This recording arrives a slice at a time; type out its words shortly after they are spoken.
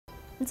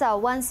就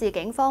溫氏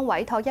警方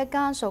委託一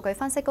間數據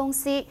分析公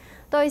司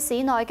對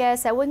市內嘅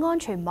社會安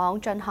全網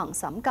進行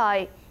審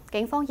計。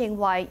警方認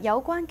為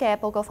有關嘅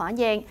報告反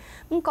映，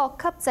各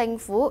級政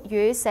府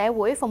與社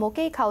會服務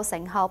機構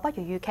成效不如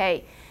預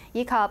期，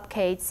以及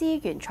其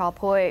資源錯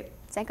配。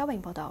鄭家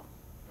榮報導。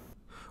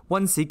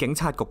溫市警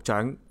察局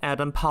長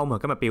Adam Palmer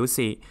今日表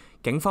示，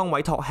警方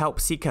委託 Help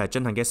Seeker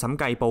進行嘅審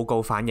計報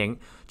告反映，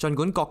儘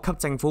管各級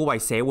政府為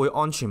社會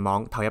安全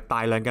網投入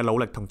大量嘅努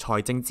力同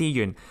財政資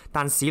源，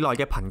但市內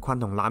嘅貧困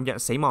同濫藥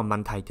死亡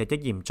問題日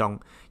益嚴重，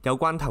有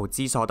關投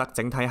資所得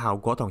整體效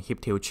果同協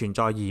調存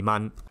在疑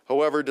問。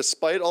However,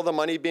 despite all the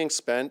money being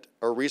spent,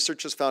 our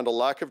research has found a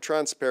lack of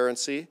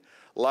transparency,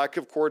 lack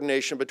of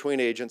coordination between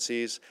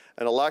agencies,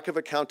 and a lack of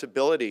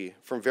accountability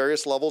from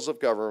various levels of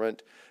government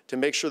to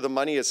make sure the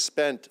money is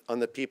spent on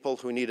the people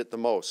who need it the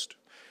most.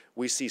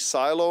 We see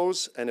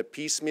silos and a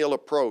piecemeal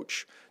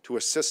approach to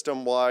a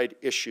system-wide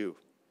issue.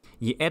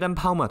 而 Adam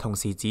Palmer 同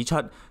時指出，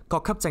各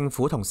級政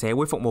府同社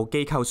會服務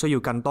機構需要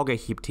更多嘅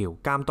協調、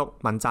監督、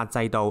問責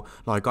制度，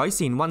來改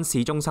善溫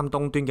市中心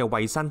東端嘅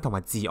衛生同埋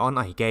治安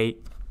危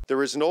機。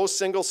There is no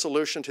single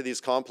solution to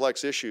these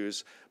complex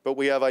issues, but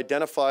we have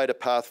identified a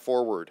path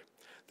forward.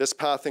 This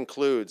path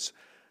includes,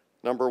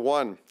 number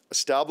one,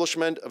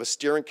 establishment of a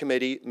steering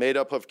committee made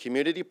up of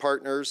community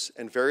partners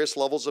and various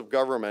levels of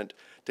government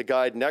to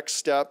guide next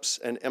steps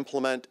and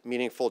implement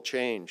meaningful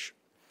change.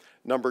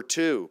 Number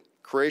two,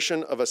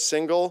 creation of a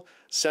single,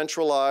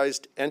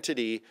 centralized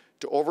entity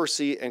to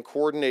oversee and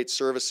coordinate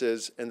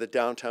services in the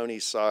downtown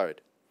east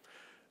side.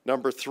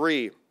 Number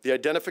three, the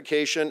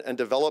identification and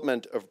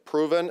development of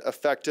proven,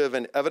 effective,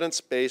 and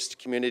evidence-based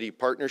community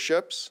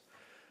partnerships.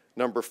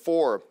 Number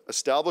four,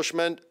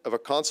 establishment of a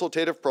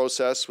consultative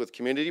process with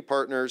community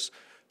partners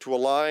to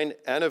align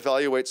and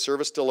evaluate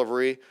service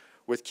delivery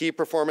with key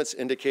performance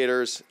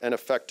indicators and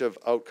effective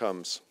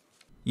outcomes.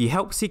 而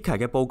Help Seeker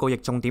嘅報告亦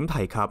重點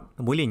提及，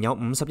每年有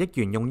50億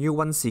元用於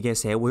溫市嘅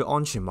社會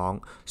安全網，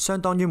相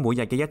當於每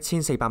日嘅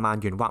1400萬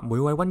元或每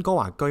位溫哥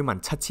華居民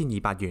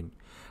7200元。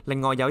另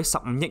外有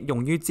15億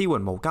用於支援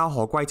無家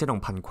可歸者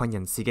同貧困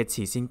人士嘅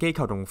慈善機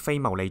構同非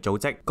牟利組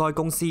織。該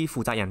公司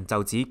負責人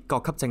就指各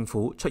級政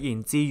府出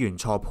現資源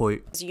錯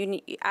配。You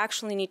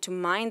actually need to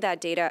mine that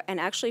data and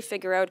actually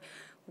figure out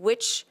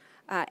which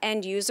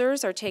end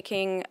users are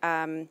taking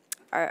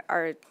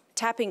are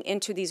tapping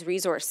into these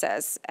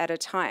resources at a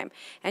time,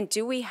 and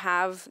do we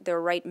have the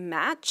right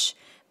match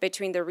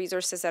between the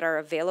resources that are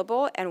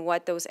available and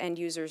what those end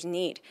users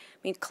need?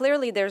 I mean,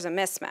 clearly there's a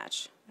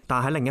mismatch.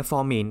 但喺另一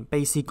方面，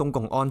卑斯公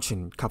共安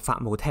全及法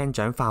務廳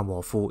長范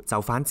和富就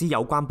反指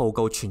有關報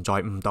告存在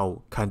誤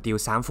導，強調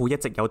省府一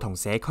直有同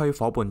社區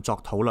伙伴作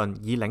討論，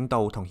以領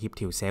導同協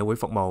調社會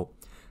服務。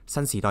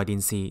新時代電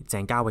視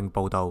鄭家永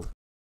報導。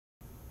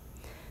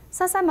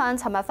新西蘭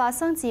尋日發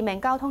生致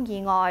命交通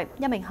意外，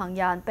一名行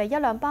人被一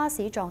輛巴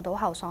士撞倒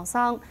後喪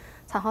生。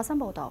陳可辛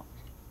報導。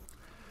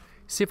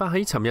事發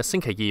喺尋日星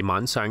期二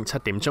晚上7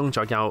點鐘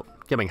左右，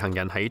一名行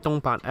人喺東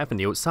八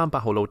Avenue 38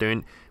號路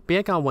段被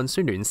一架運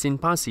輸聯線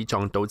巴士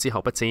撞倒之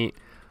後不治。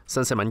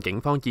新西蘭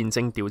警方現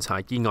正調查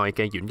意外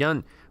嘅原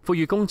因，呼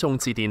籲公眾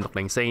致電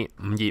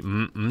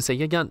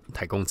604-525-5411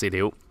提供資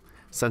料。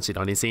新時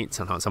代電視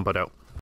陳可辛報導。